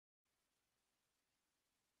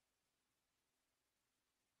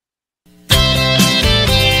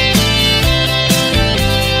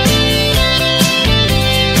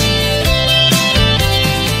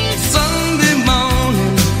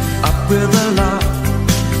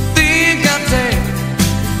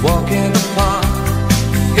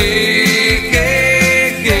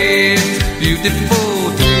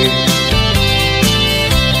beautiful day.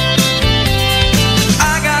 I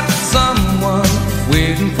got someone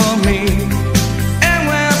waiting for me, and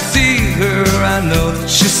when I see her I know that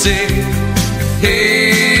she'll say,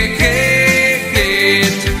 hey, hey, hey,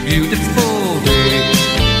 it's a beautiful day.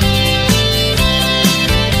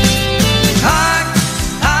 Hi,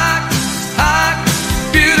 hi, hi,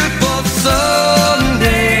 beautiful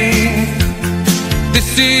Sunday.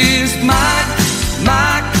 This is my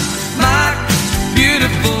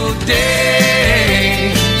beautiful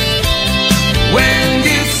day. When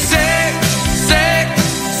you say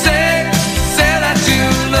that you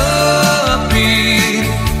love me,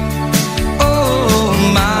 oh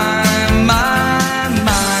my,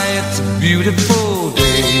 it's a beautiful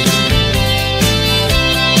day.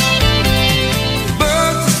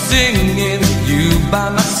 Birds are singing, you by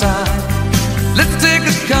my side. Let's take a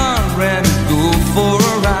car and go for a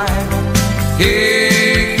ride.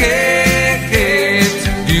 Hey, hey, it's a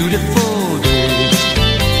beautiful day.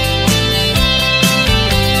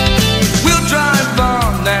 We'll drive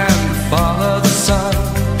on and follow the sun,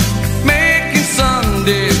 making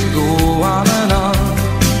Sundays go on and on.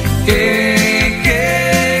 Hey,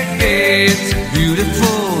 hey, hey, it's a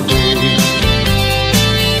beautiful day.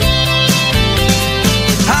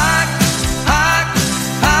 Hi, hi,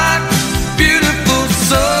 hi, beautiful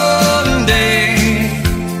Sunday.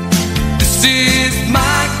 This is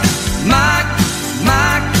my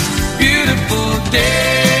beautiful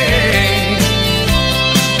day.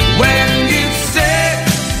 When you say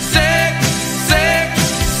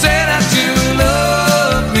that you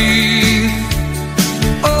love me,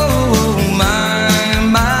 oh my,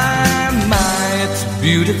 it's a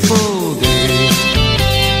beautiful day.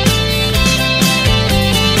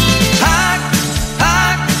 Hi,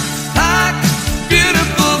 hi, hi,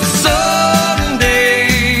 beautiful Sunday.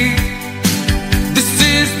 This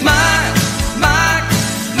is my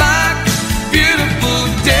beautiful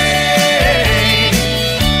day.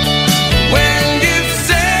 When you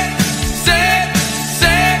say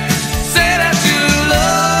that you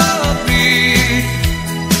love me,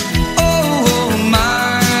 oh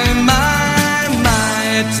my,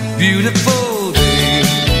 it's a beautiful day.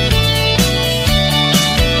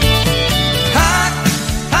 Hi,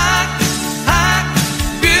 hi, hi,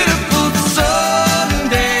 beautiful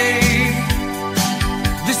Sunday.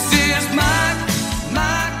 This is my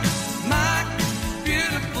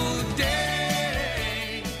beautiful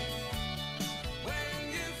day. When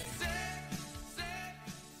you say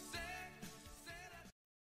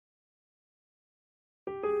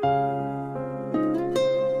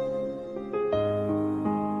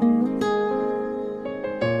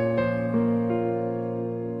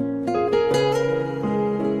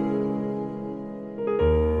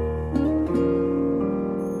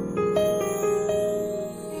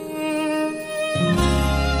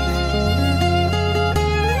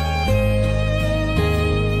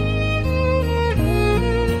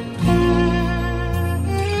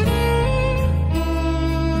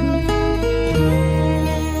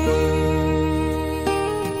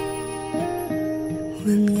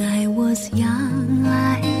When I was young,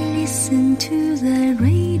 I listened to the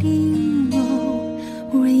radio,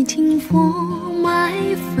 waiting for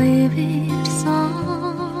my favorite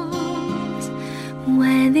songs.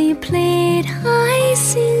 When they played, I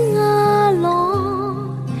sing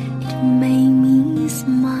along. It made me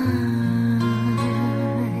smile.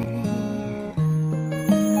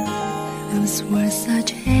 Those were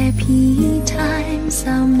such happy times,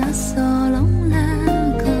 I'm not so long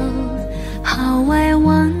ago. How I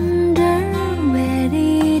wonder where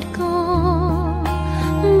it go,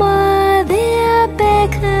 but they're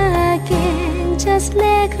back again, just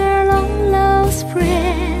like a long lost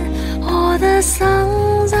friend. All the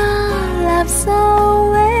songs I love so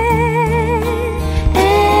well,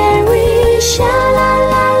 every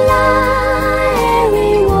sha-la-la-la,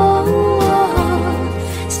 every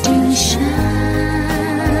whoa-whoa still shines.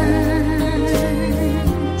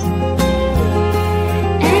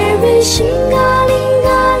 Every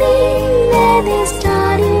shing-a-ling-a-ling that is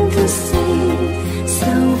starting to sing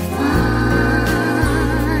so fine.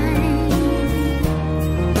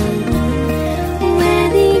 When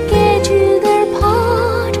they get to the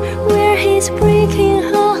part where he's breaking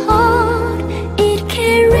her heart, it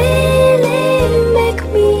can really make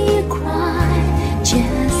me cry.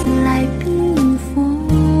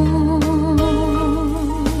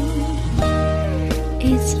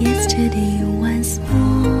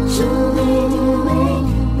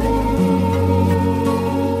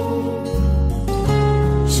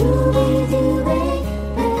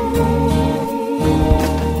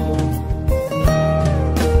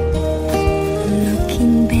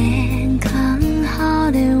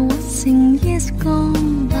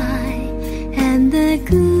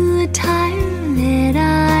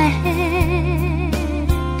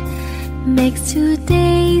 makes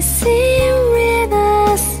today seem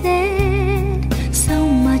rather sad. So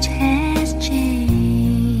much has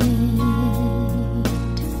changed.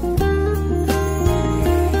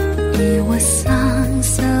 It was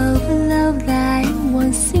songs of love that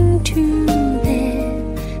once sing to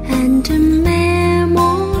them, and to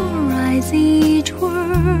memorize each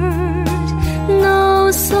word.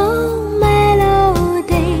 No soul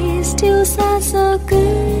melody still sounds so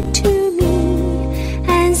good to me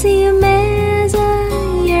as the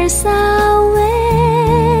years away.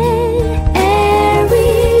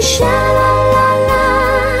 Every sha-la-la-la,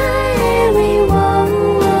 every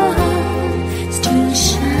word still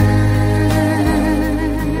shines.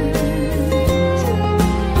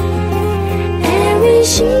 Every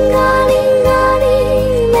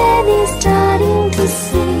shing-a-ling-a-ling that is starting to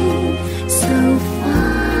sing so fine.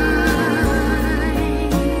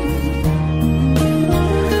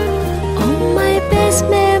 All my best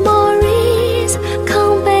memories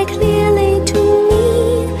come back clearly to me.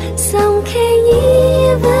 Some can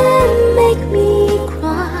even make me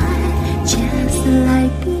cry, just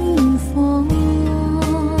like before.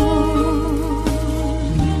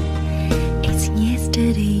 It's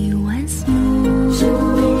yesterday once more.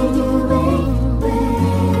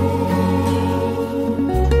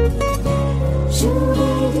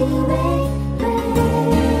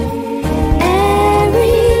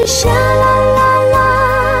 Every sha-la-la-la,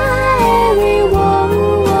 every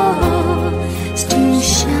word still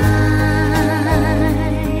shines.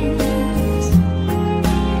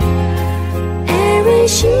 Every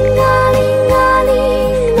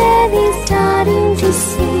shing-a-ling-a-ling that is starting to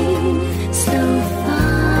sing so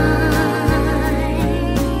fine.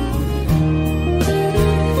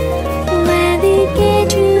 When they get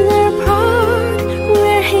to the part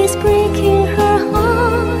where he's breaking her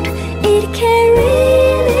heart, it can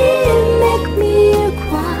really make me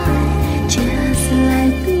cry, just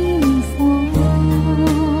like before.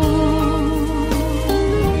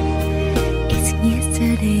 It's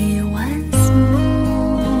yesterday once more.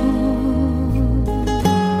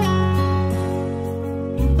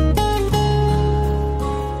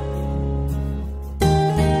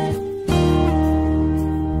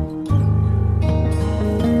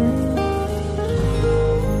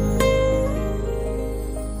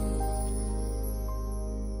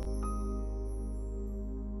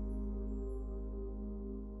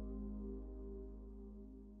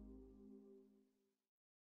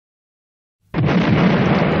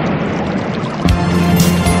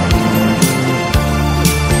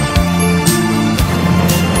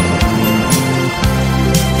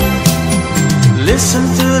 Listen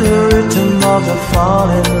to the rhythm of the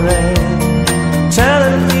falling rain,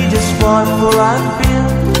 telling me just what will I feel.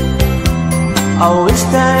 I wish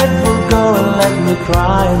that it would go and let me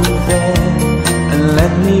cry in vain, and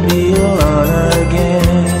let me be alone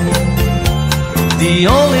again. The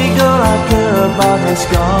only girl I care about has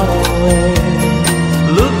gone away,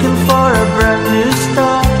 looking for a brand new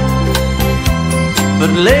start.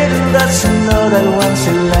 But little does she know that when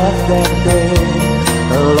she left that day,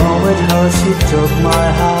 along with her she took my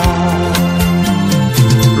heart.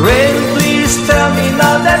 Rain, please tell me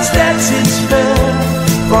now that's it's fair.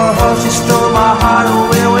 For her she stole my heart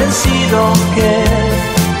away when she don't care.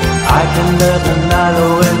 I can live another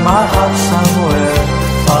in my heart somewhere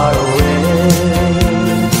far away.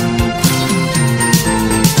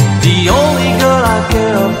 The only girl I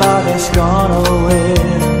care about has gone away,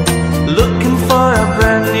 looking for a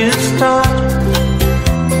brand new start.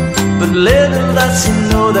 But little does she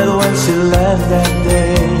know that when she left that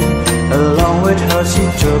day, along with her she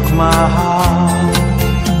took my heart.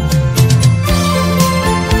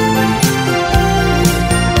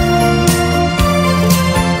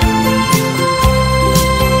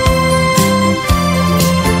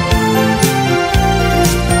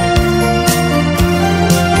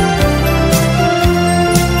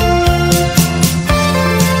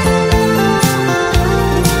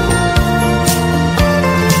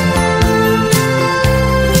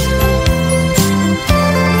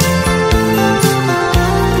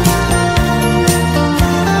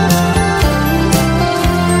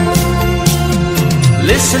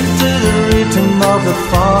 Listen to the rhythm of the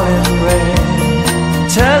falling rain,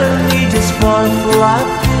 telling me just what will I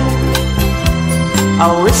feel. I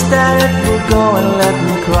wish that it would go and let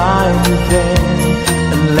me cry in vain,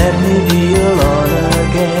 and let me be alone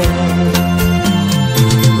again.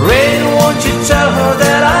 Rain, won't you tell her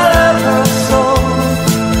that I love her so?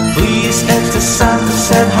 Please ask the sun to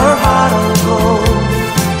set her heart on gold.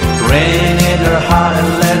 Rain in her heart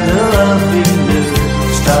and let the love in you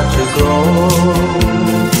start to grow.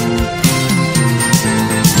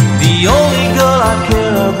 The only girl I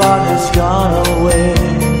care about has gone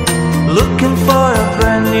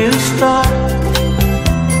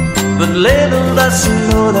doesn't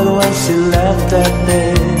know that when she left that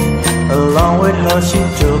day, along with her she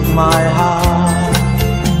took my heart.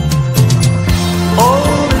 Oh,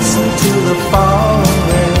 listen to the falling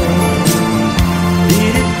rain.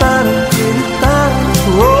 Dee-dee-da-da, dee-dee-da-da.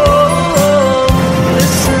 Oh,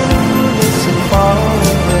 listen, listen,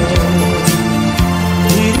 falling rain.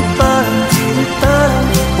 Dee-dee-da-da, dee-dee-da-da.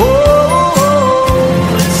 Oh,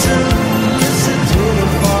 listen, listen to the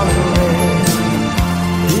falling rain.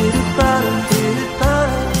 Dee-dee-da-da, dee-dee-da-da.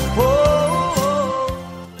 Oh,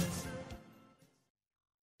 listen.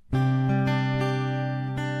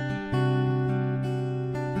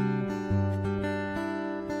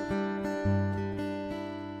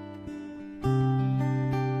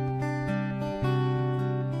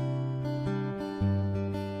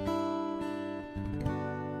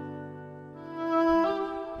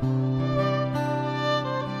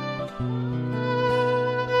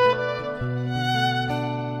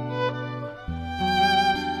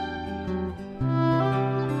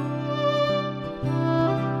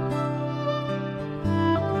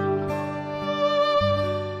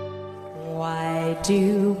 Why do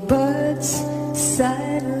birds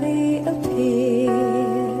suddenly appear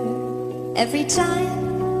every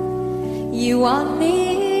time you are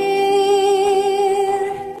near?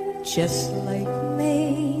 Just like me,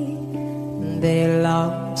 they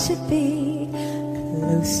long to be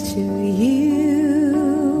close to you.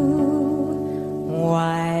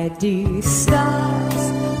 Why do stars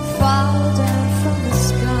fall down from the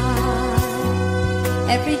sky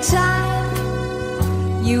every time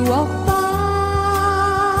you walk by?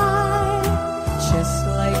 Just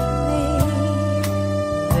like me,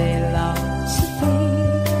 they long to be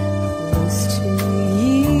close to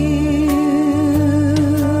you.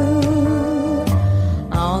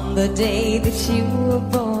 On the day that you were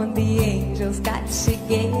born, the angels got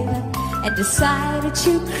together and decided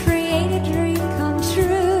to create a dream come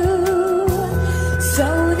true. So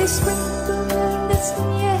they sprinkled dust in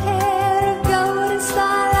your hair, a golden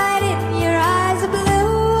starlight in your eyes of blue.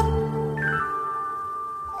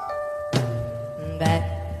 That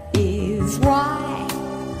is why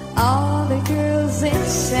all the girls in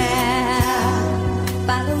town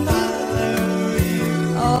follow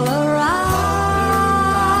you all around.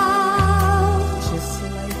 Just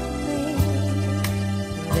like me,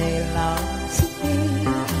 they long to be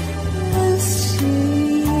close to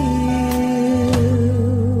you.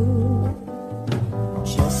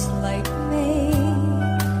 Just like me,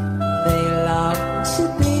 they long to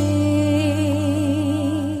be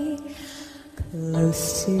close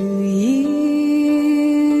to you.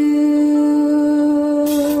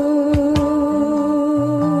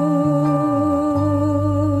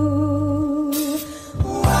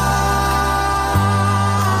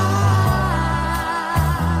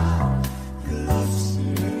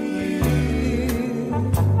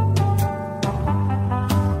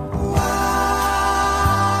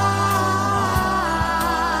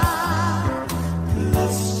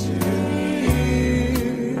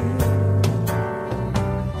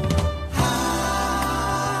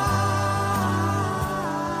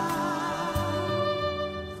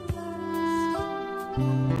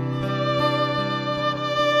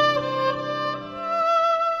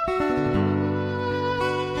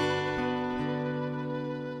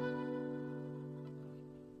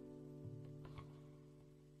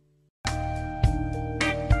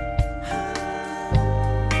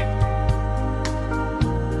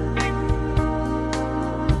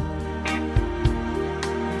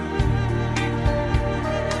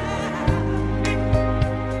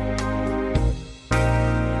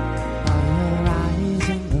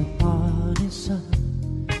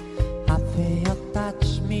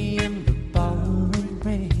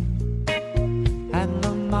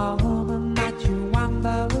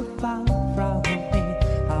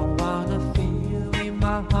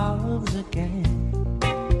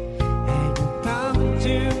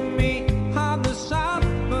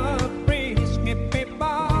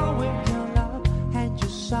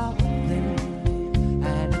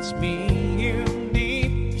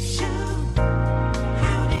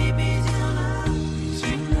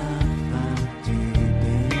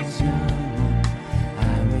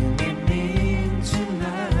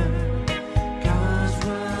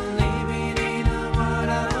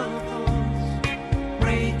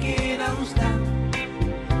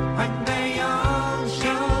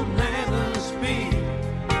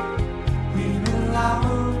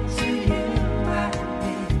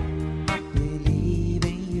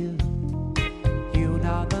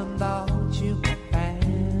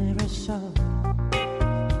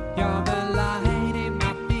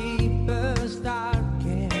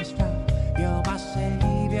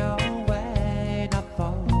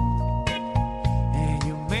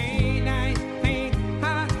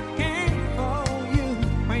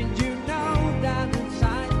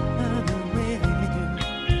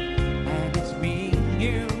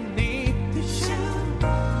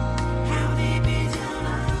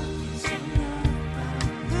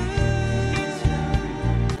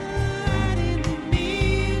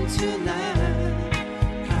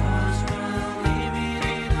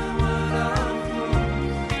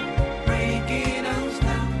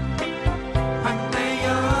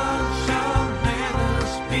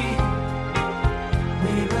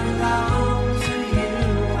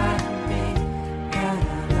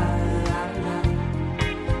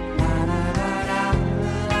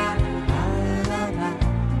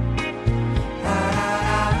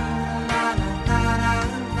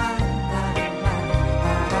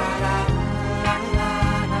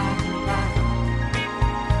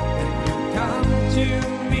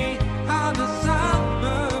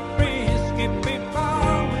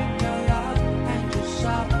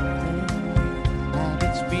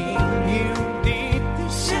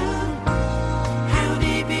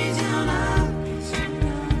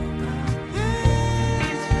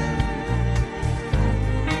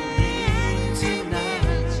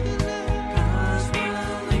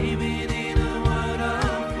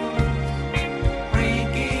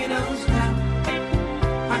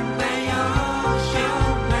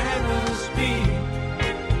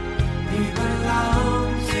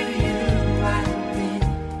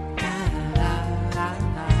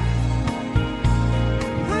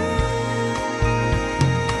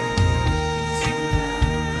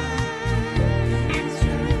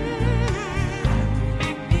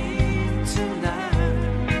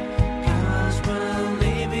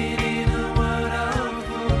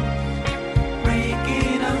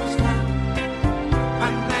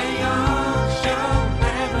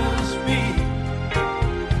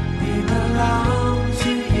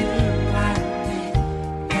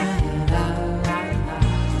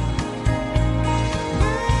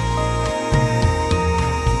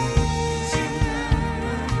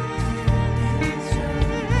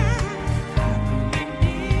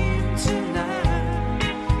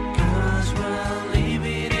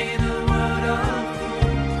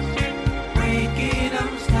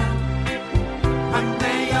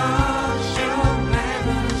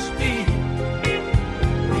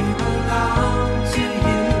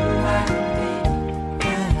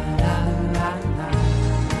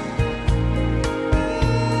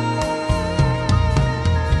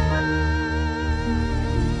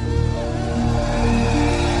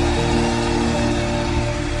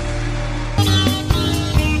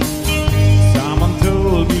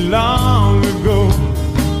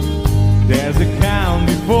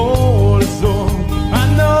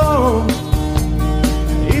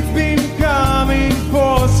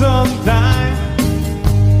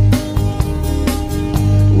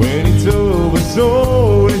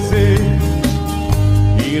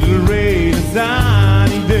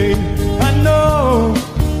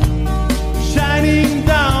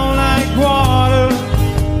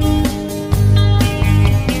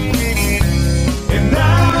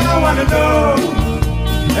 wanna know,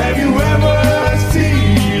 have you ever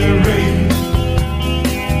seen the rain?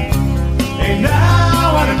 And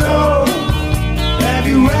I wanna know, have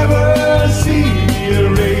you ever seen the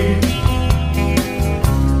rain?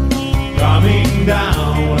 Coming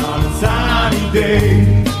down on a sunny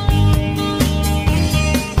day.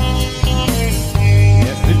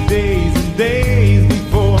 Yesterdays and days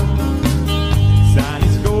before, sun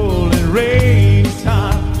is cold and rain is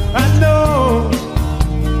hot. I know,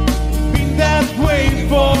 been that way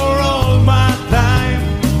for all my time.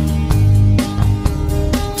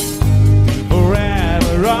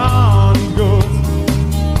 Forever on it goes,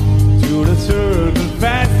 to the circle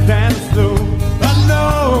fast and slow. I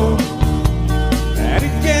know that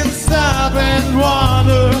it can stop and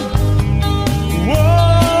wander.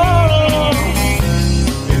 Whoa,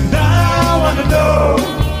 and I wanna know,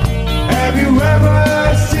 have you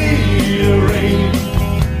ever seen the rain?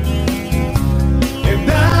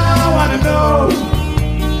 And I wanna know,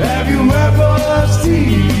 have you ever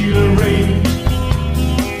seen the rain?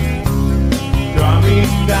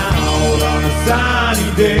 Coming down on a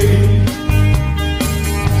sunny day.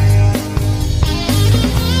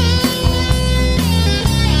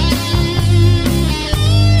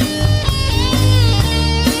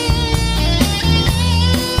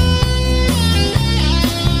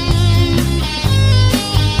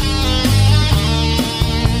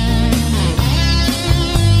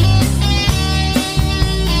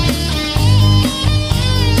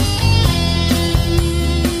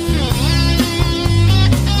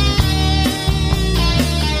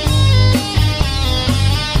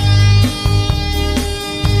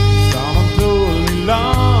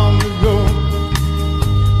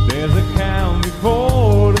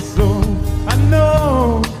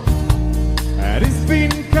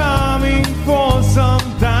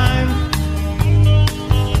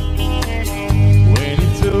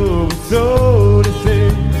 So to say,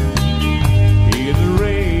 here's the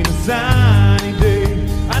rain, a sunny day.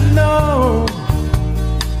 I know,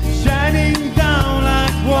 shining down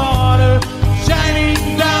like water,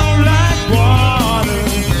 shining down like water.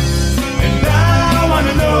 And I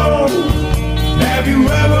wanna know, have you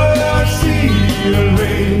ever seen the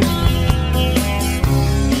rain?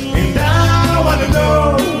 And I wanna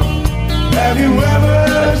know, have you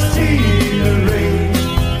ever seen the rain?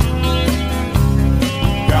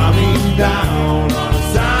 Coming down on a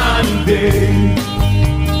sunny day.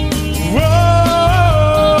 Whoa,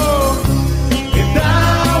 and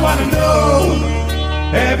I wanna know,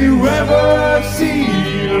 have you ever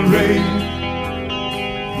seen the rain?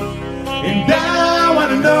 And I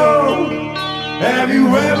wanna know, have you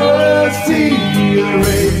ever seen the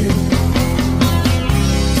rain?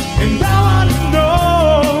 And I wanna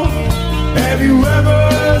know, have you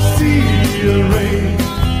ever seen the rain?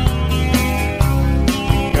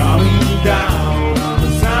 Coming down on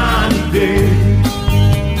a sunny day.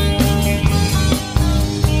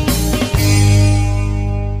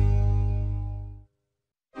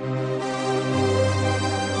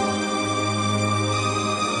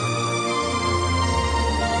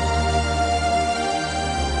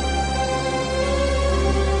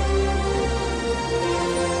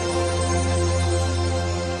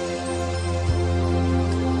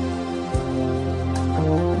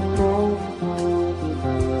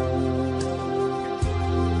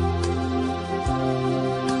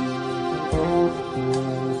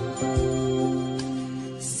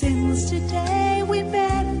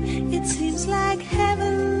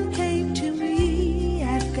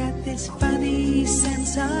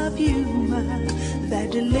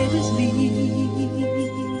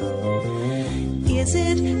 Is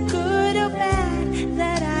it good or bad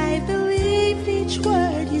that I believed each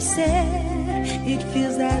word you said? It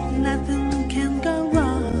feels that nothing can go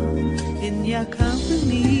wrong in your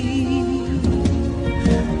company.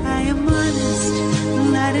 I am honest,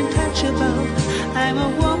 not untouchable. I'm a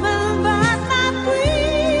woman but not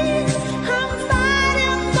weak. I'm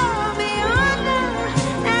fighting for the honor,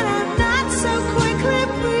 and I'm not so quickly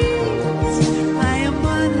pleased. I am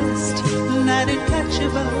honest, not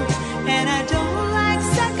untouchable, and I don't like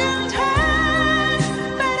second hand.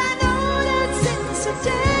 But I know that since a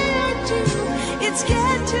day or two, it's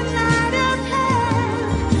getting out of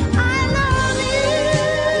hand. I love you.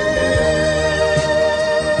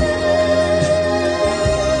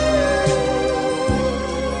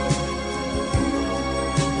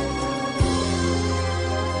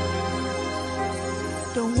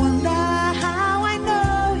 Don't wonder how I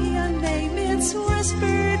know your name. It's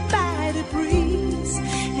whispered by the breeze,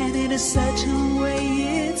 and in a certain way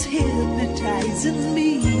it's hypnotizing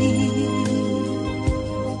me.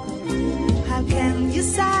 How can you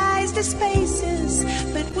size the spaces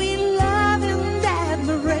between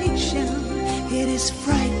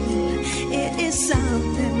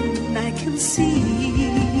can see.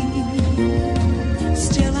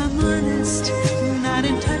 Still I'm honest, not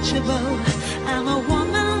untouchable. I'm a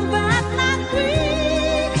woman but not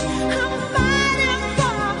weak. I'm fighting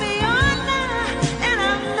for the honor, and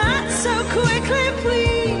I'm not so quickly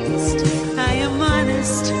pleased. I am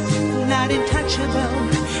honest, not untouchable,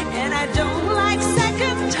 and I don't like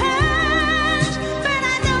second touch. But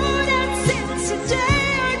I know that since a day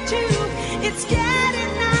or two, it's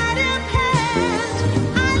getting out of hand.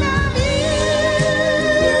 I love you.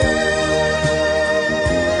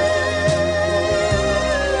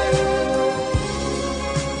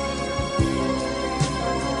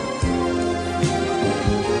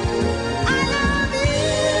 I love you.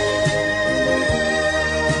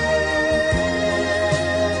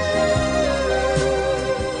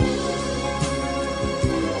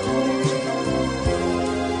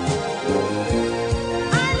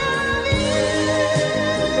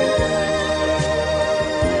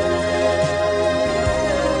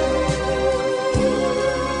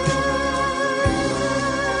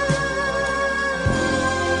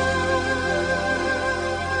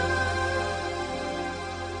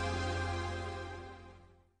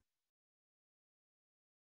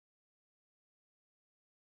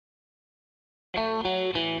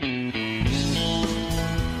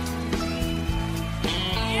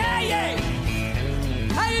 Yeah, yeah.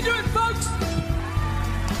 How you doing, folks?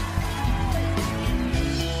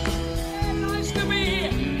 Yeah, nice to be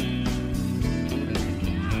here.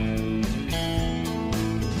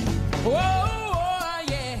 Whoa,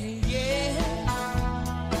 yeah, yeah.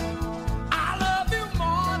 I love you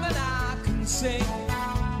more than I can say.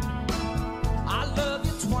 I love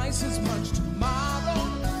you twice as much tomorrow.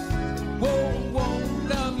 Whoa, whoa,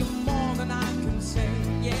 love you more than I can say.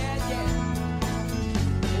 Yeah, yeah.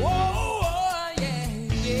 Whoa, yeah,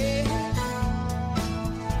 yeah.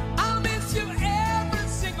 I'll miss you every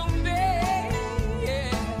single day.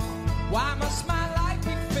 Yeah. Why must my life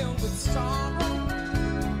be filled with sorrow?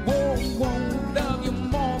 Whoa, whoa, love you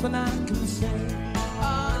more than I can say.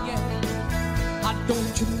 Oh, yeah.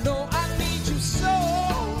 Don't you know I need you so?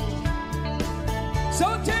 So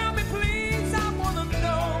tell me, please, I wanna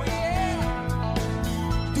know, yeah.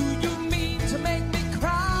 Do you mean to make me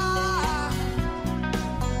cry?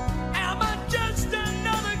 Am I just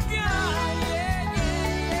another guy? Yeah,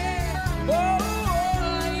 yeah, yeah.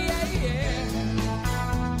 Oh, yeah, yeah.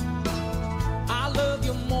 I love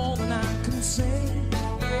you more than I can say,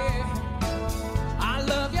 yeah. I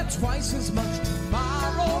love you twice as much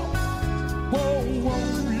tomorrow. Whoa, whoa,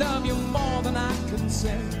 love you more than I can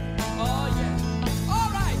say. Oh, yeah. All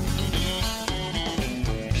right.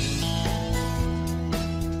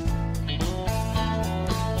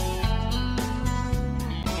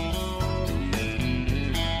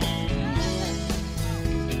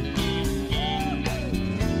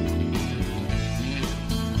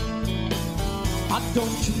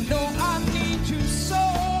 Don't you know I need you so?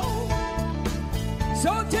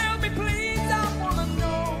 So tell me, please, I wanna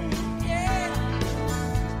know, yeah.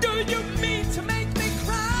 Do you mean to make me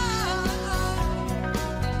cry?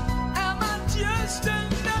 Am I just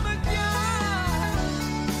another guy?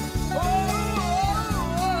 Oh,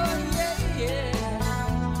 yeah, yeah.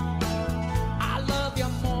 I love you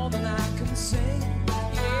more than I can say,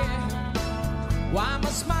 yeah. Why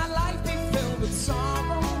must my life be filled with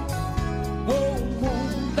sorrow? Whoa, whoa,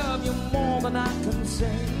 love you more than I can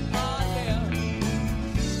say, oh, yeah.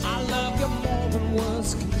 I love you more than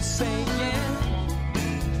words can say, yeah.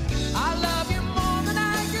 I love you more than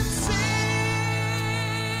I can say,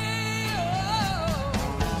 oh.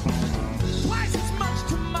 Twice as much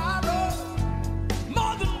tomorrow,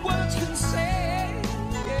 more than words can say,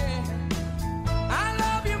 yeah. I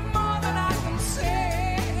love you more than I can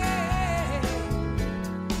say,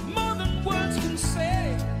 more than words can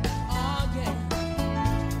say, oh, yeah.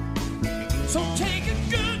 So take a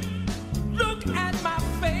good look at my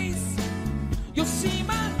face. You'll see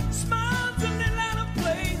my smile's a little out of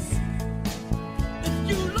place. If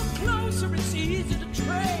you look closer, it's easy to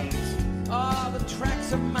trace all the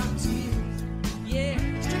tracks of my tears. Yeah,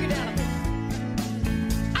 stick it down a bit.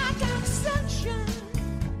 I got sunshine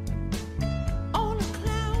on a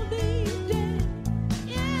cloudy day,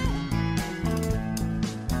 yeah.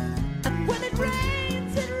 And when it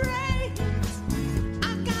rains, it rains. I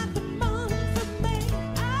got the month of May,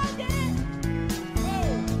 oh yeah.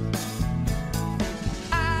 Oh.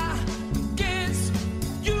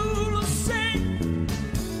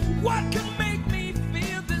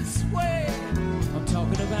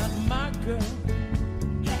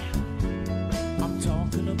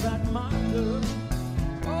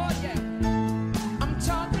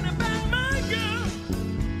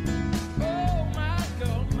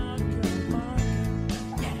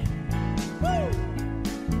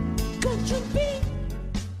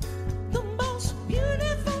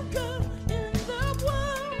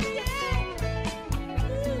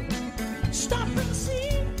 stop and see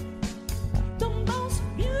the most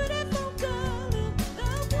beautiful girl in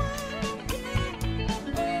the world.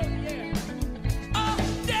 Yeah. Oh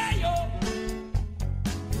yeah. Oh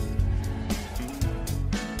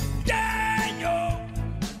Daniel,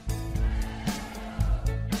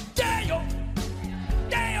 Daniel,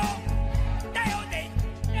 Daniel, Daniel,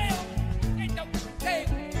 Daniel, Daniel,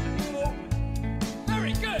 Daniel.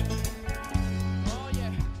 Very good. Oh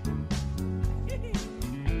yeah.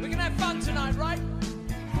 We're gonna have fun tonight, right?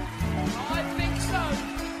 I think so.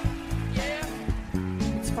 Yeah.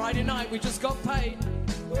 It's Friday night, we just got paid.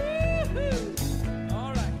 Woohoo!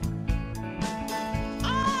 All right.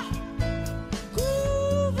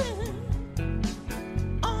 Grooving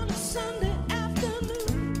on a Sunday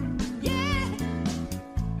afternoon. Yeah.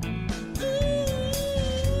 Ooh,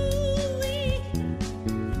 we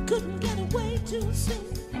couldn't get away too soon.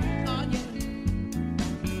 Oh yeah.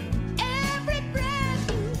 Every breath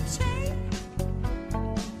you take,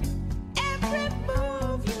 every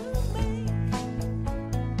move you make,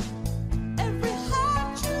 every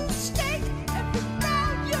heart you stake, every vow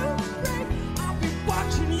you break, I'll be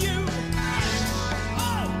watching you.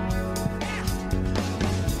 Oh, yeah.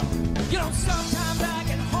 You know, sometimes I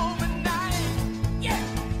get home at night, yeah,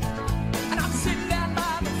 and I'm sitting down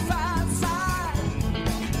by the fireside,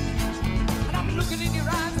 and I'm looking in your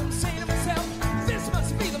eyes, I'm saying to myself, this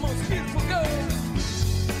must be the most beautiful girl,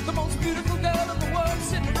 the most beautiful girl in the world,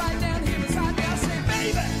 sitting right down here beside me. I say,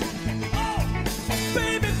 baby, oh,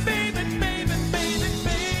 baby, baby, baby, baby,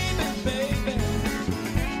 baby, baby.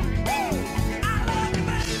 Woo! I love you,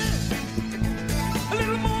 baby. A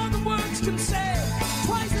little more than words can say.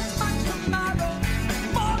 Twice as much tomorrow,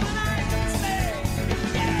 more than I can say.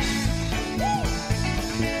 Yeah. Woo!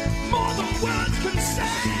 More than words can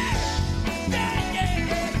say. Yeah, yeah,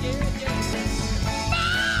 yeah, yeah, yeah.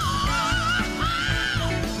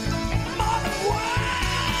 More than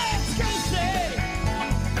words can say.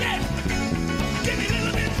 Yeah. Give me a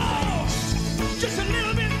little bit more. Just a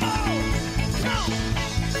little bit more. Come on.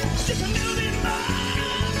 Just a little bit more.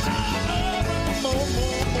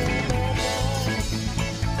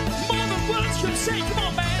 More than words can say. Come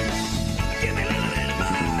on, man. Give me a little bit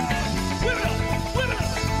more. Whip it up. Whip it up.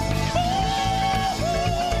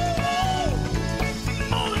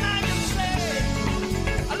 More than I can say.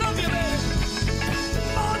 I love you, baby.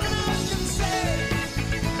 More than I can say.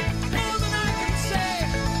 More than I can say.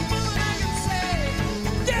 More than I can say.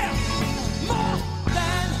 Yeah. More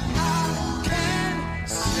than I can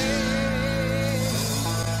say.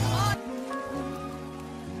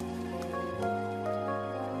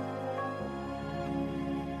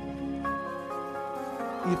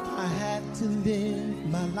 If I had to live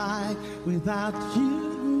my life without you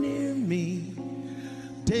near me,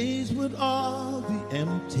 days would all be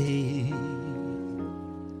empty.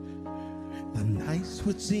 The nights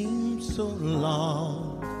would seem so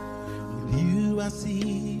long. With you I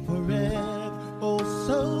see forever, oh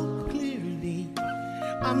so clearly.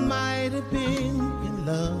 I might have been in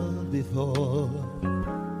love before,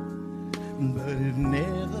 but it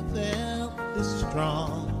never felt this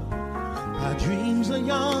strong. Our dreams are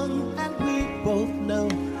young and we both know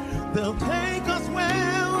they'll take us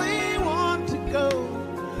where we want to go.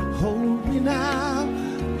 Hold me now,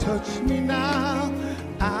 touch me now.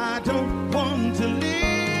 I don't want to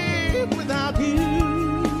live without you.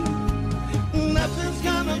 Nothing's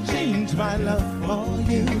gonna change my love for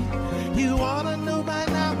you. You ought to know by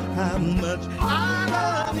now how much I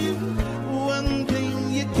love you. One thing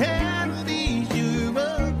you can't be sure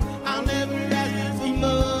of, I'll never ask for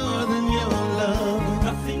more than your love.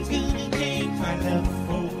 Nothing's gonna change my love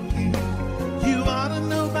for you. You ought to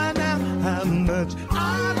know by now how much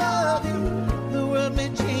I love you. The world may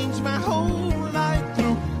change my whole life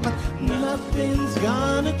through, but nothing's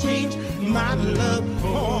gonna change my love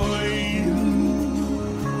for you.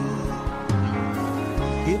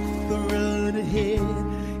 If the road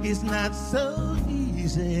ahead is not so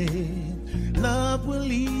easy, love will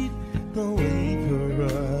lead the way for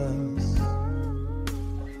us,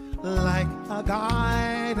 like a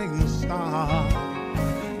guiding star.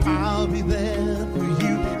 I'll be there for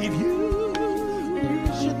you if you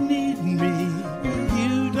should need me.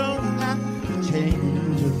 You don't have to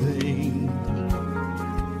change a thing.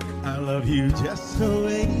 I love you just the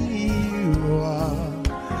way you are.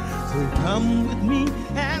 So come with me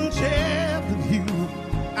and share the view.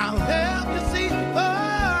 I'll help you see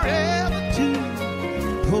forever too.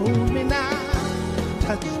 Hold me now,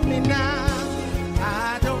 touch me now.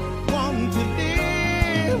 I don't want to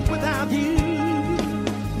live without you.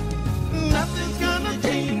 Nothing's gonna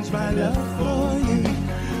change my love for you.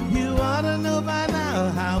 You ought to know by now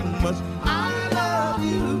how much I love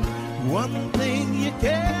you. One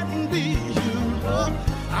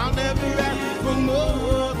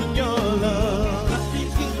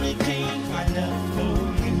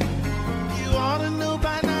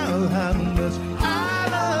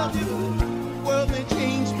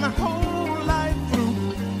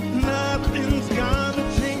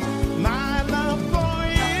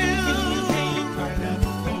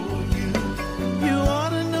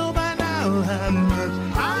how much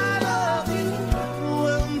I love you.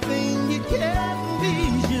 One thing you can't be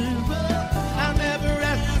sure of, I'll never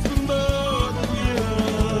ask for more than your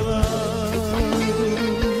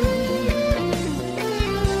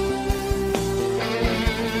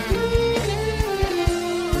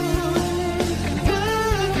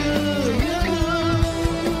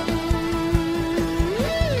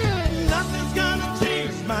nothing's gonna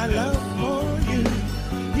change my love for you.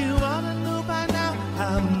 You ought to know by now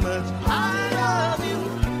how much I love you.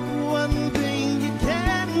 One thing you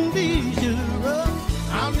can't be sure of,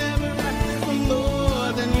 I'll never ask for more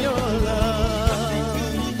than your love.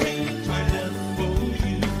 Change my love for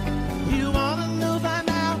you. You ought to know by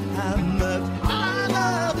now how much I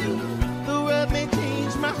love you. The world may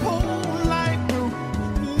change my whole life through,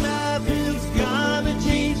 nothing's gonna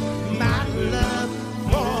change my love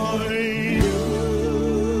for you.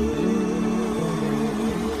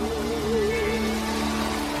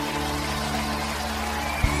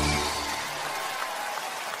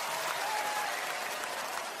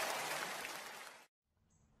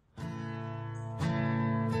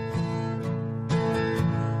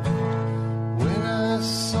 When I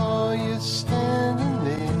saw you standing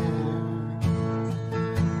there,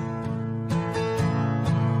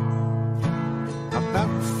 I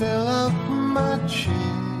about fell out my chair.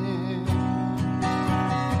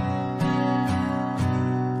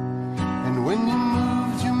 And when you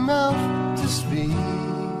moved your mouth to speak,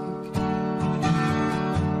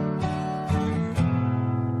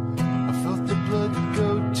 I felt the blood go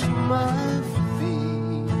to my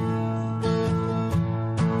feet.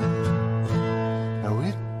 Now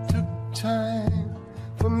it took time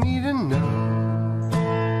for me to know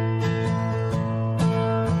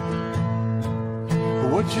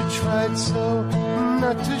what you tried so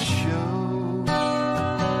not to show.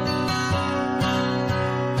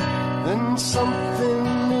 Then something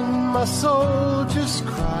in my soul just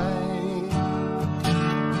cried.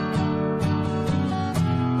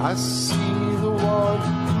 I see the one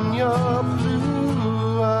in your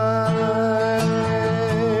blue eyes.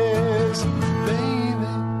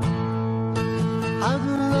 Baby, I'd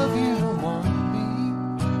love you to want me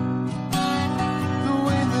the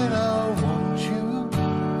way that I want you,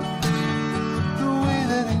 the way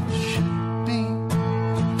that it should be.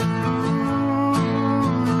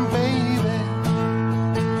 Baby,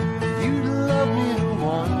 you'd love me to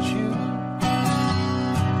want you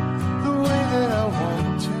the way that I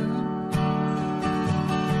want to,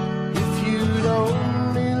 if you'd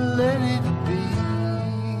only let it be.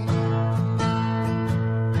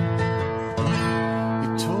 You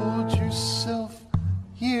told yourself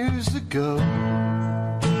years ago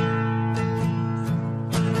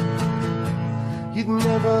you'd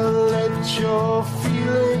never let your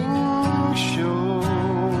feelings show.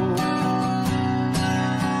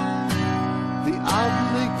 The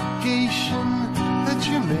obligation that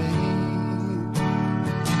you made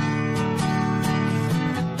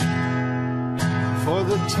for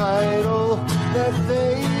the title that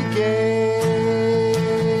they gave.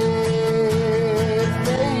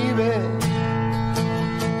 Baby,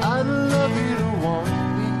 I'd love you to want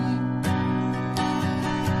me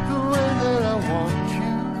the way that I want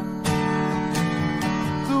you,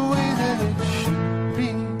 the way that it should be.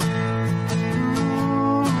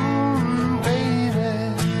 Baby,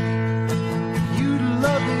 you'd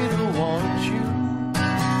love me to want you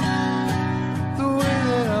the way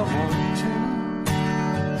that I want to,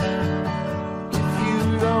 if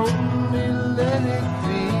you'd only let it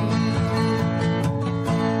be.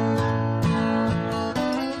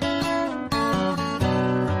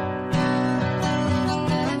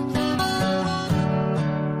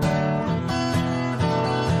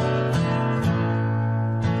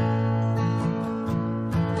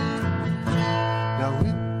 Now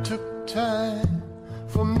it took time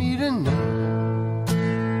for me to know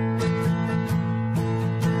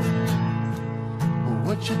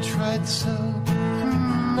what you tried so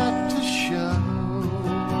not to show.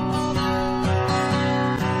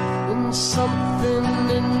 And something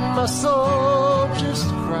in my soul just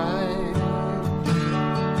cried.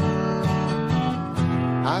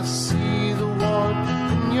 I see the one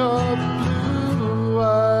in your blue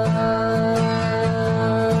eyes.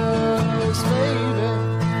 Baby,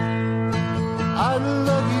 I'd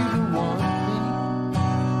love you to want me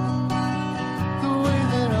the way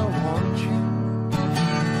that I want you,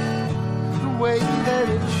 the way that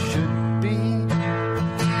it should be.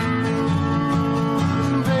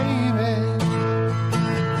 Baby,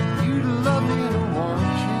 you'd love me to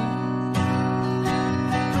want you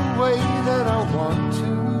the way that I want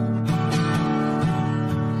to,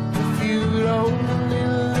 if you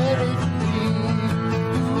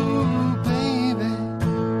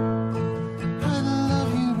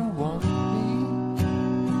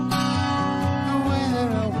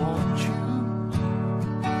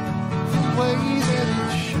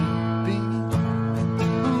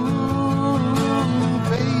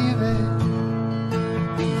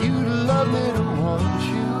that I want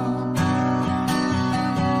you,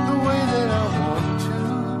 the way that I want to.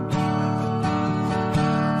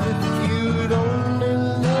 If you'd only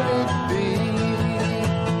let it be.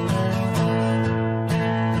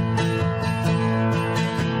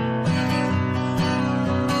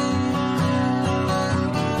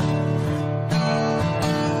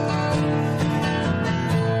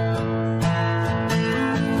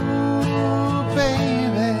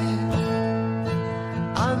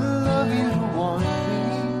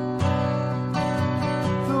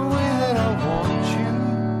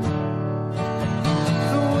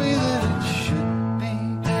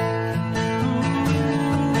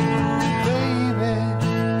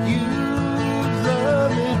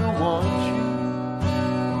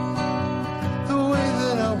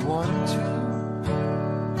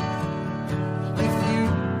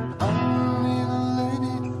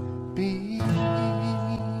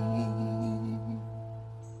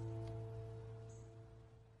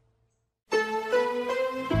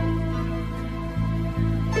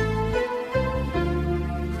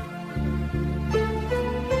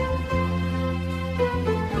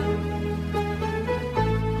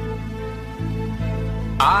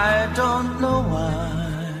 I don't know why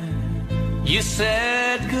you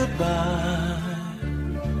said goodbye.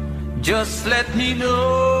 Just let me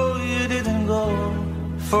know you didn't go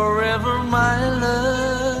forever, my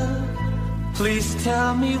love. Please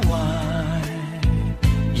tell me why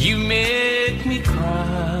you make me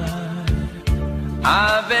cry.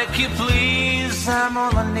 I beg you please, I'm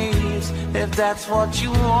on my knees if that's what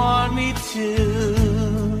you want me to.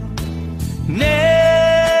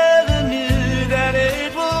 Never knew that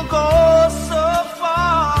it will go so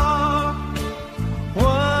far.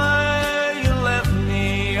 Why you left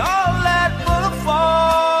me all that but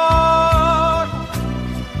apart?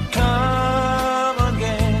 Come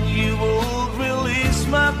again, you will release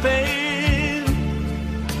my pain,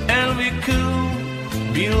 and we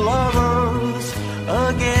could be lovers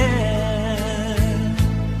again.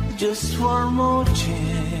 Just one more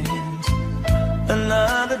chance,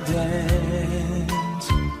 another dance,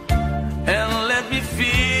 and let me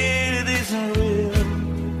feel it isn't real,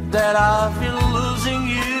 that I've been losing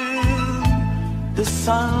you. The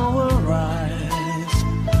sun will rise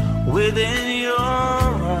within your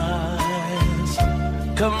eyes.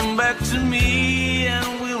 Come back to me and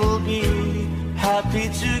we will be happy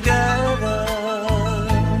together.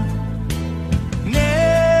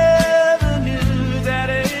 Never knew that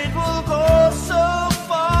it will go so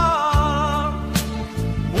far.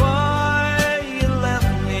 Why you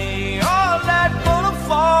left me all that but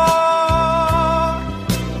apart?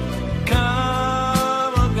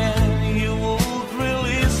 Come again, you would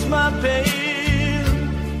release my pain,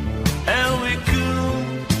 and we could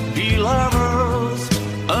be lovers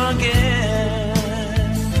again.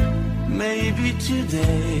 Maybe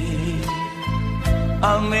today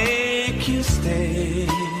I'll make you stay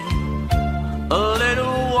a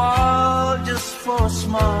little while, just for a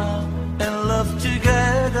smile and love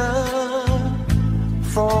together.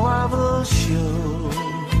 For I will show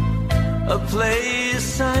a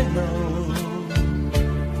place I know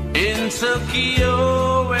in Tokyo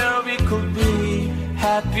where we could be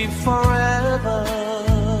happy forever.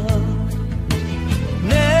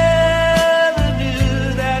 Never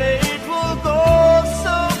knew that it will go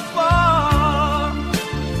so far.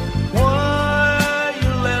 Why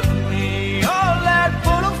you left me all that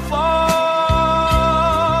but apart?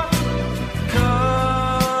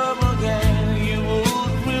 Come again, you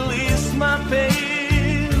would release my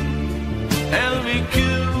pain, and we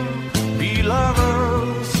could be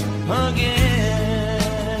lovers again.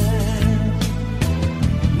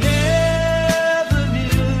 Never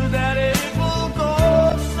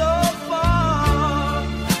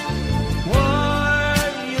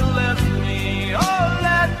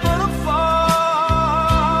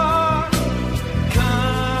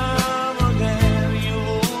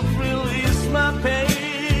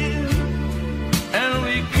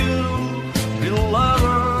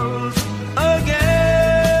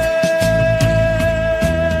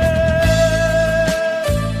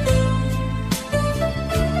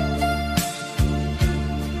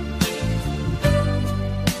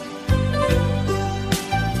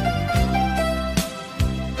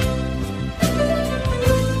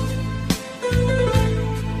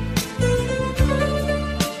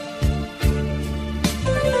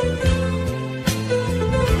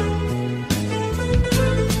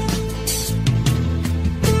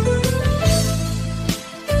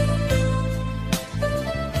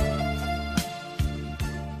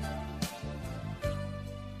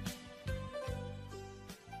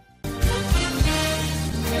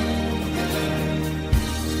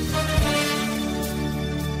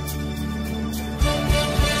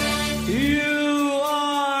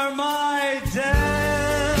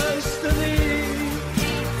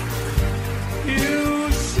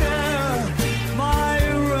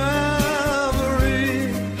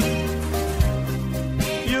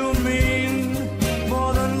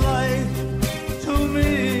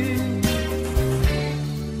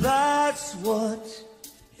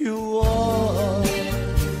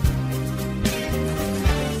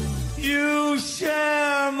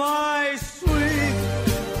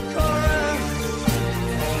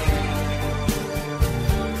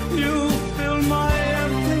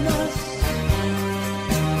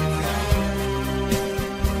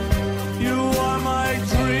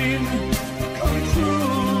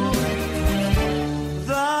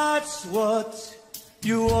what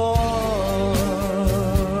you are.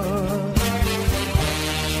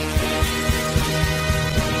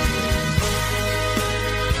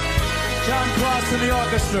 John Cross in the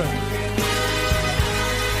orchestra.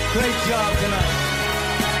 Great job tonight.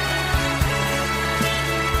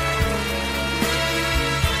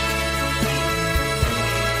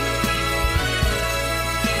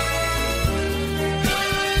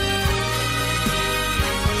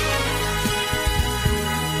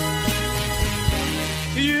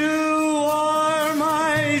 You are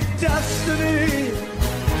my destiny.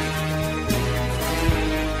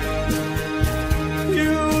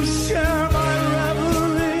 You share my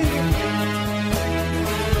reverie.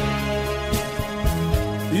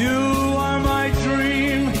 You are my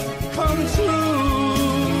dream come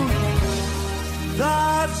true.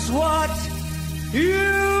 That's what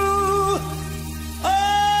you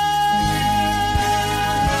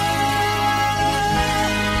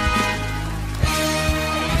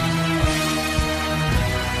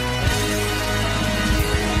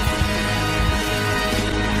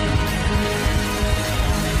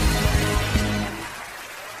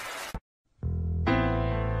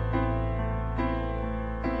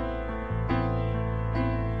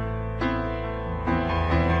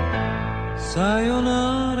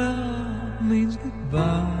Sayonara means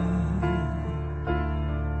goodbye.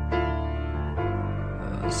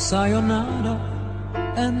 Sayonara,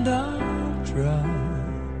 and I'll try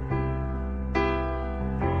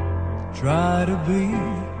to be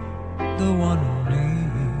the one who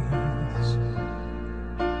needs.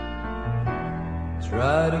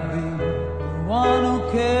 Try to be the one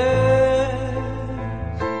who cares.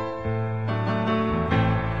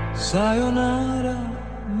 Sayonara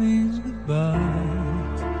means goodbye.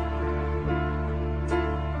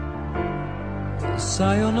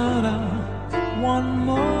 Sayonara, one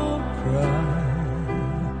more cry.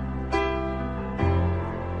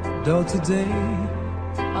 Though today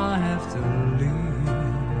I have to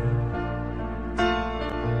leave,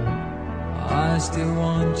 I still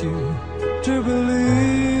want you to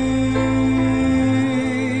believe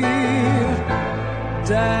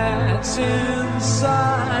that's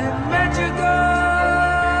inside magical.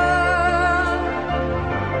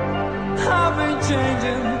 I've been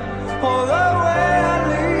changing all the way I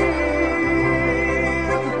live,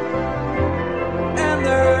 and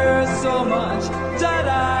there's so much that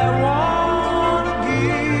I want to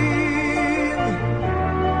give.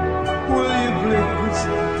 Will you please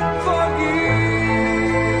forgive?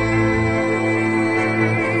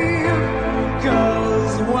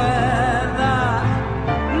 'Cause when I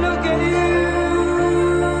look at you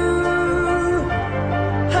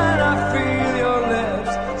and I feel your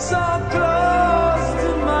lips so close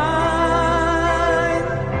to mine,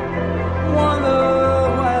 wonder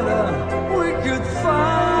whether we could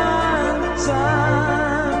find the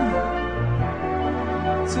time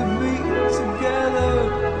to be together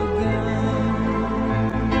again.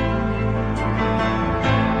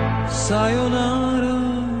 Sayonara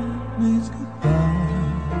means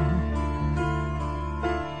goodbye.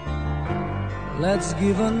 Let's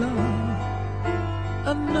give our love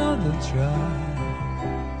another try.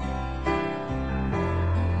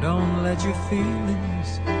 Don't let your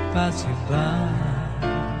feelings pass you by.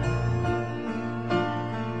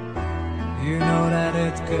 You know that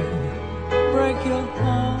it could break your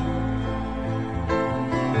heart.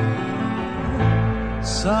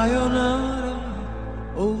 Sayonara,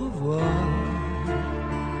 au revoir.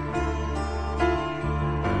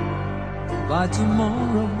 By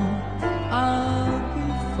tomorrow I'll be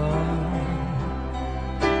far.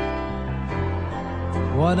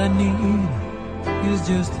 What I need is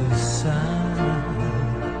just a sign,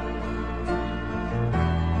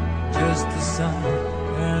 just a sign,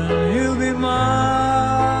 and you'll be mine.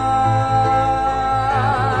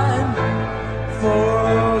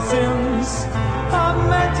 For since I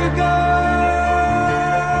met you, girl,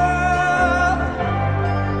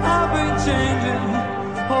 I've been changing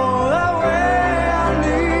all the way I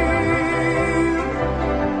live,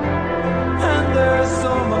 and there's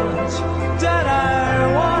so much that I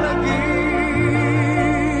wanna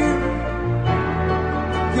give.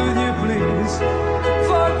 Could you please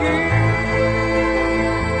forgive?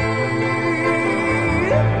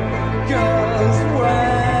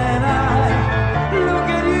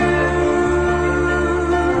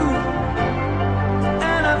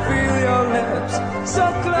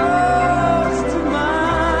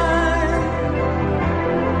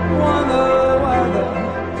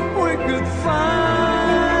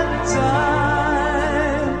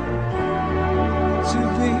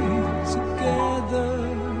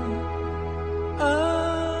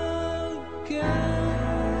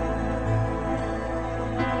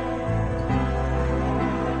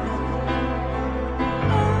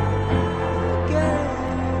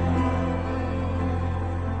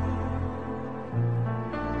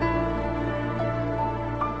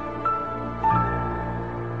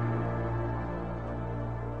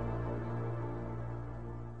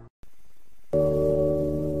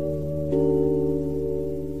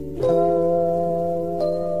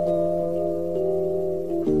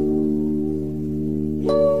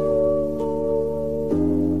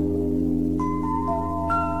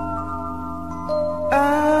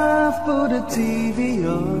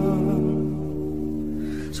 radio,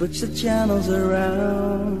 switch the channels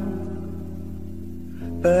around,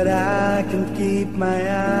 but I can't keep my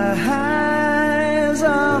eyes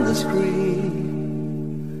on the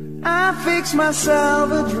screen. I fix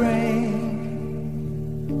myself a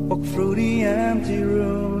drink, walk through the empty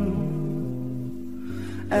room,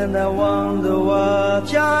 and I wonder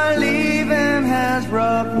what your leaving has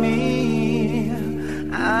brought me.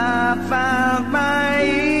 I found my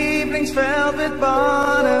evenings filled with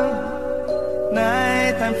boredom,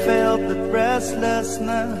 nighttime filled with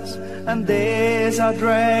restlessness, and days are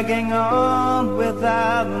dragging on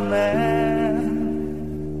without an end.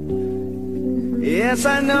 Yes,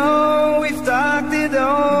 I know we've talked it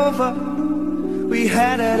over, we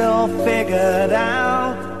had it all figured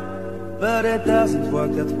out, but it doesn't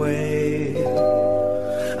work that way.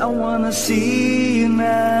 I wanna see you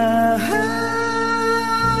now.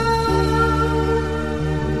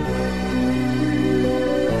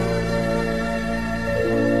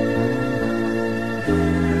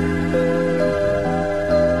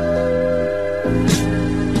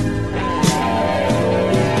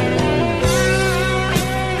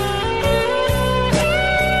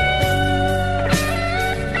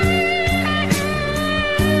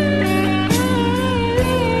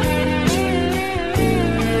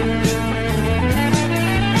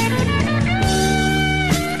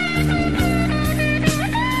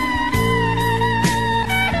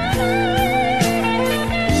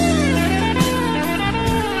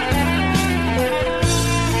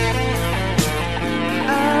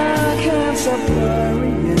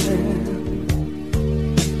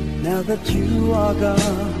 Now that you are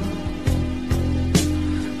gone,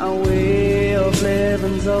 our way of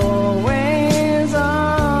living's always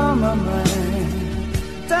on my mind.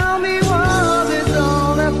 Tell me, was it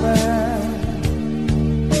all that bad?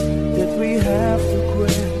 Did we have to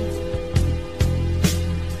quit?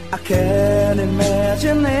 I can't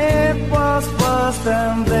imagine it was worse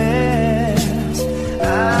than this. I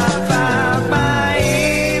found my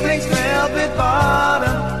evenings filled with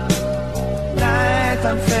boredom,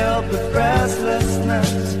 I'm filled with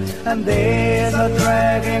restlessness, and days are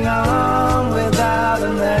dragging on without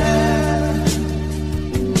an end.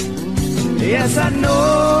 Yes, I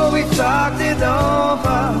know we talked it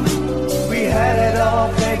over, we had it all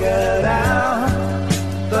figured out,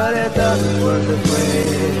 but it doesn't work that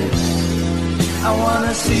way. I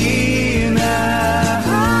wanna see you now.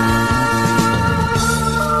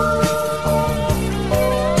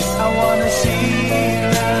 I wanna see you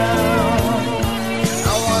now.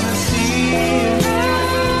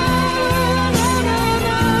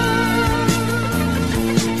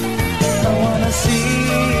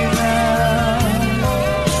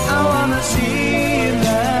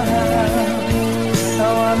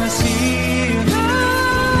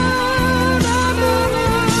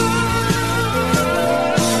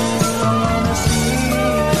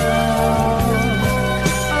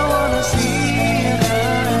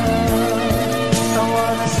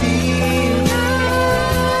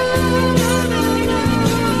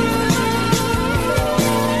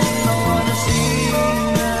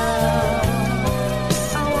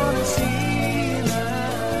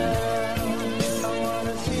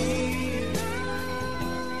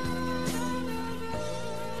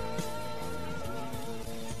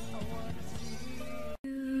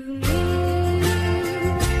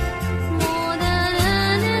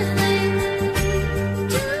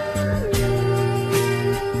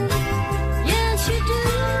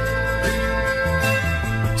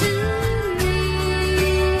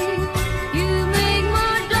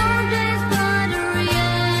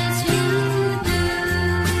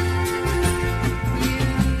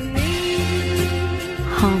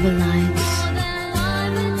 Harbor lights,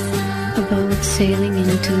 a boat sailing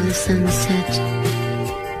into the sunset.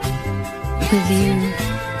 With you,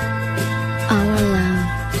 our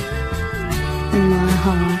love, in my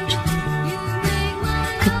heart.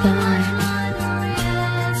 Goodbye,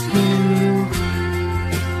 no more.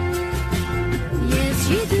 Yes,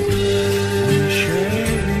 you do.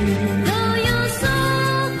 Though you're so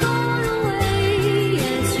far away,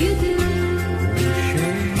 yes, you do.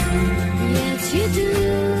 Yes, you do.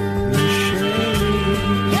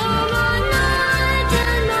 You're my night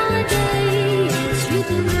and my day, yes, you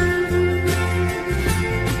do.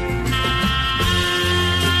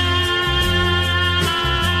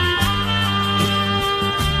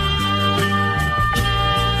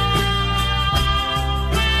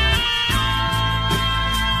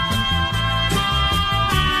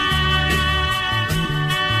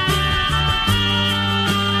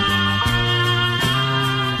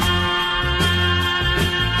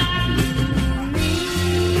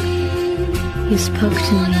 You spoke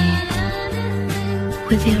to me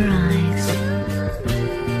with your eyes.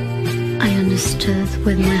 I understood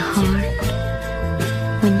with my heart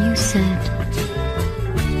when you said,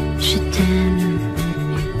 Je t'aime,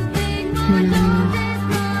 mon amour.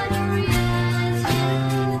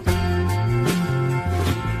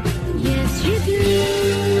 Yes, you do.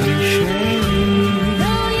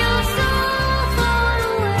 Though you're so far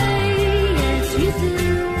away, yes, you do.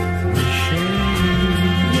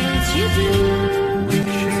 Yes, you do.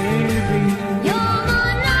 You're my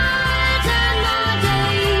night and my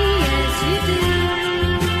day, yes, you do.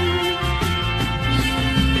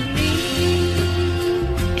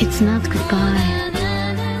 It's not goodbye,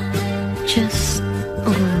 just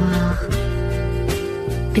au revoir,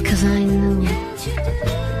 because I know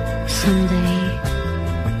someday,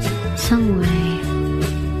 some way,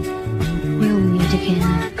 we'll meet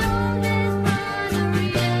again.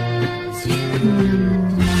 Mon amour.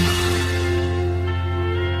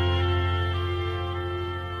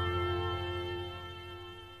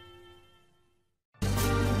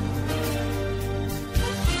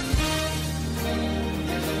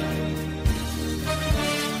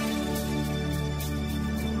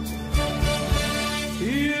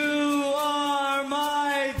 You are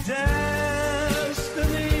my destiny.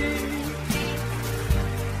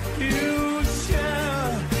 You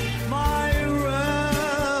share my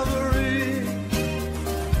reverie.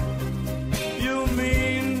 You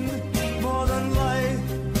mean more than life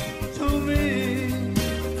to me.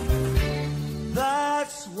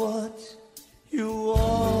 That's what you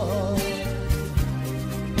are.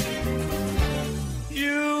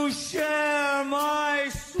 You share my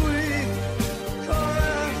sweet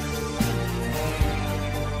caress.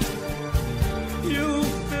 You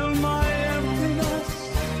fill my emptiness.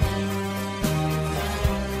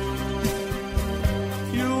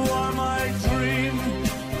 You are my dream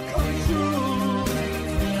come true.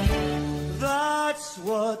 That's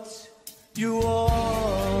what you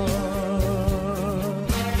are.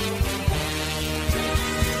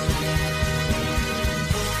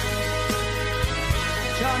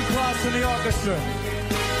 John Cross in the orchestra.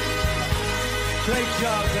 Great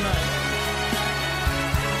job tonight.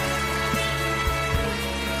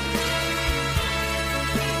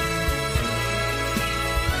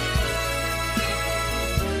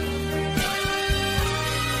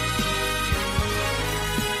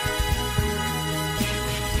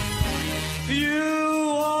 You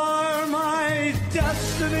are my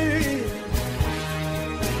destiny.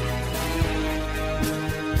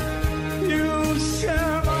 You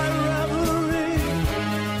share my reverie.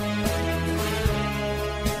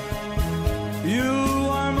 You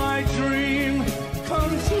are my dream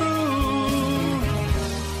come true.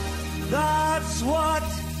 That's what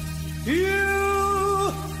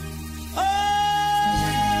you are.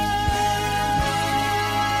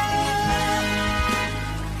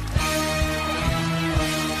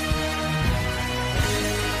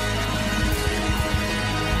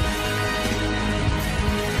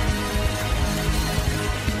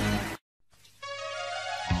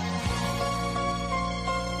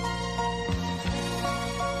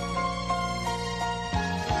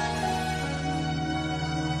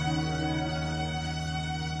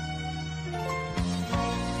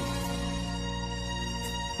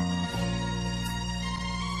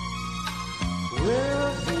 Where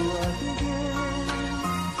do I begin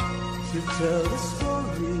to tell the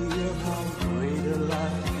story of how great a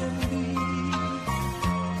life can be?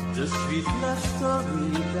 The sweet love story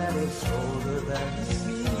that is older than the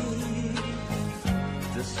sea.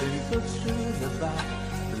 The simple truth about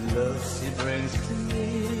the love she brings to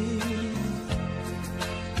me.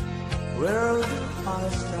 Where do I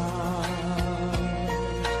start?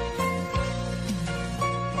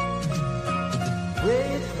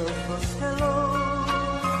 With her first hello,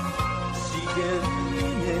 she gave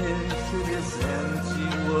meaning to this empty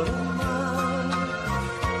world.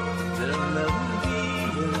 There'll never be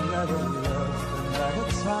another love, another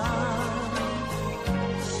time.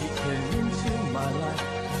 She came into my life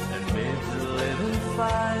and made the living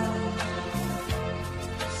fine.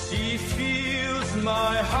 She feels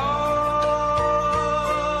my heart.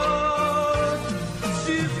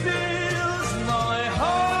 She fills my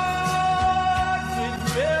heart with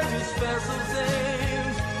very special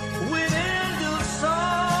things, with angel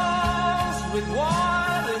songs, with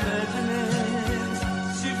wild imaginings.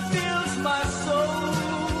 She fills my soul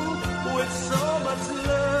with so much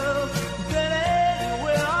love that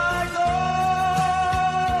anywhere I go,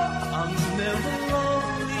 I'm never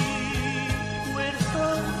lonely with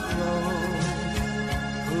her close.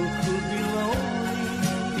 Who could be lonely?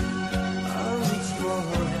 I'll reach for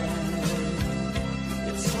her hand.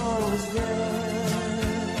 It's always there.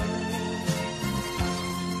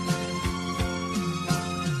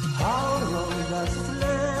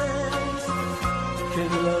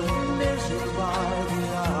 Can love be measured by the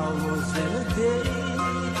hours in a day?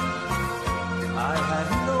 I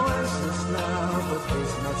have no answers now, but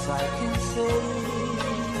there's much I can say.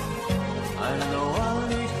 I know I'll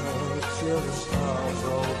need her till the stars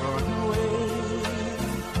all burn away,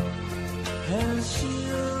 and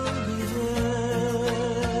she'll be there.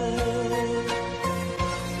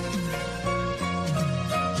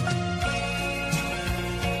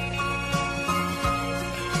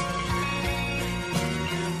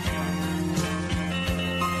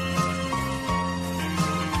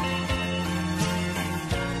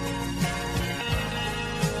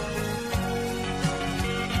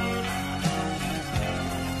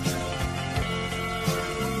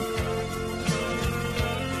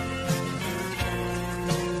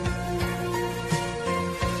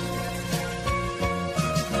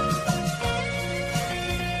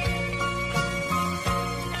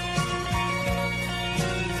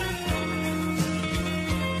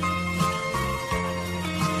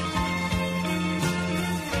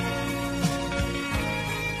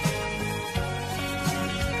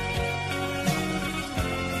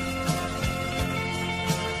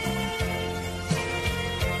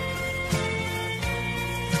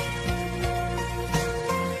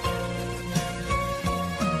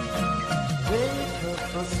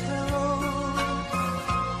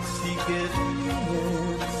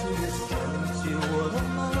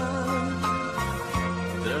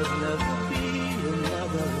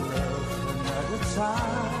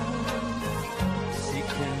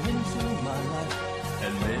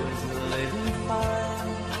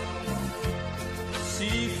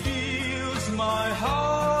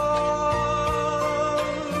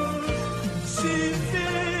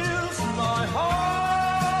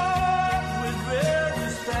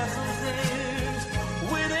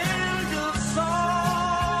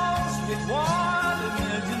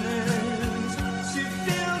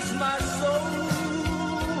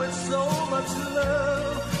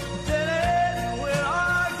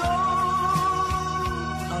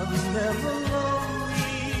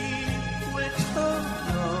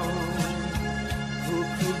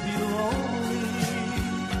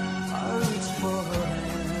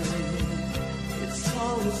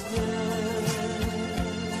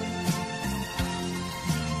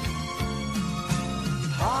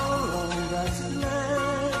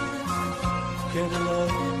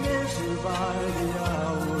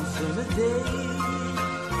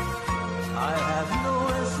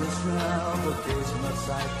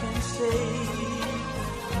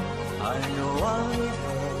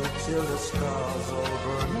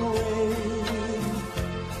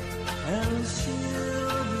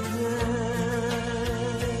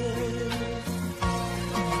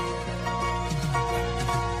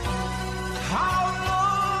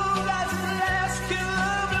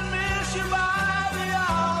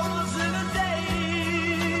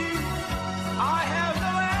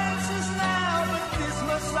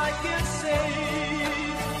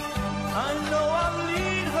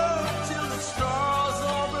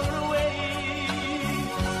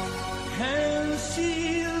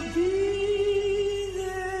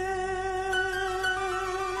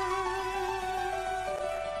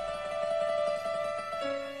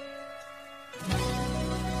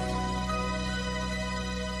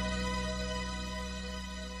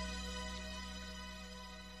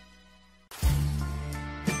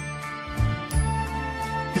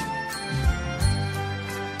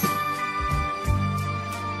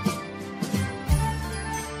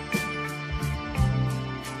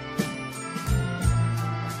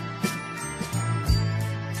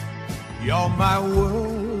 You're my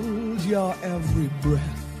world, your every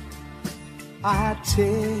breath I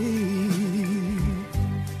take.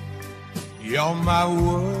 You're my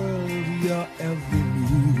world, your every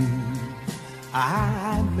move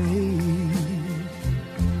I make.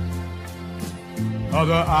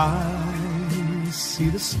 Other eyes see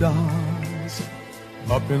the stars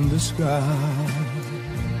up in the sky,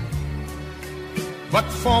 but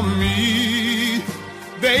for me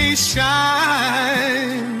they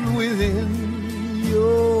shine within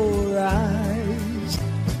your eyes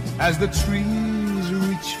as the trees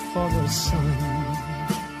reach for the sun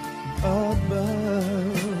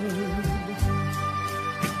above.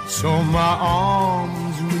 So my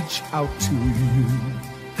arms reach out to you,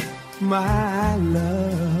 my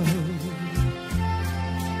love,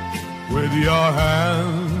 with your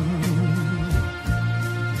hand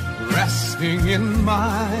resting in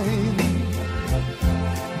mine.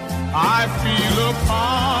 I feel a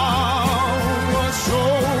power so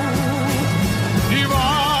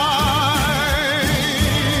divine.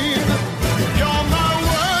 You're my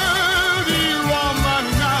world, you are my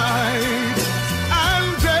night, and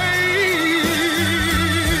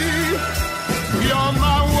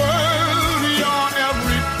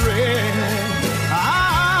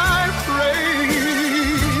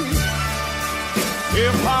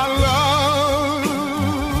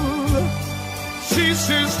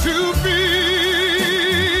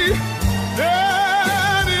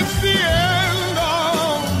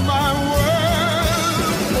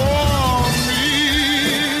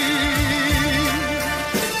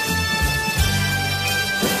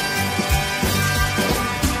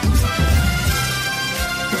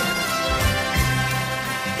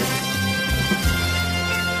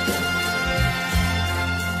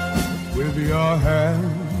your hand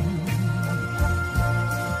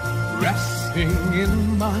resting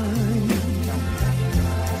in mine.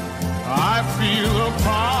 I feel a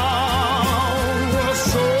part